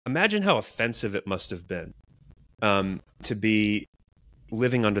imagine how offensive it must have been to be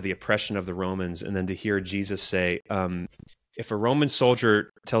living under the oppression of the Romans, and then to hear Jesus say, if a Roman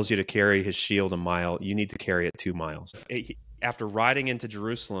soldier tells you to carry his shield a mile, you need to carry it 2 miles. After riding into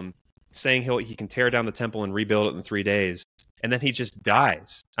Jerusalem, saying he can tear down the temple and rebuild it in 3 days, and then he just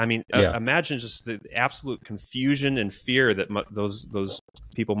dies. I mean, imagine just the absolute confusion and fear that those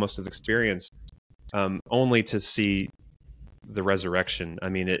people must have experienced, only to see the resurrection. I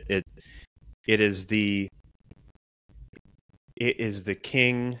mean, it is the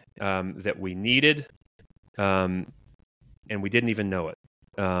king that we needed, and we didn't even know it.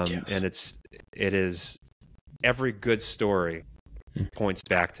 And it is every good story points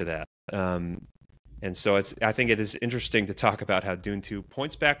back to that. And so I think it is interesting to talk about how Dune 2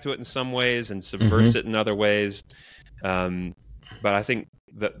 points back to it in some ways and subverts it in other ways. But I think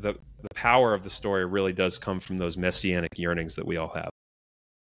the power of the story really does come from those messianic yearnings that we all have.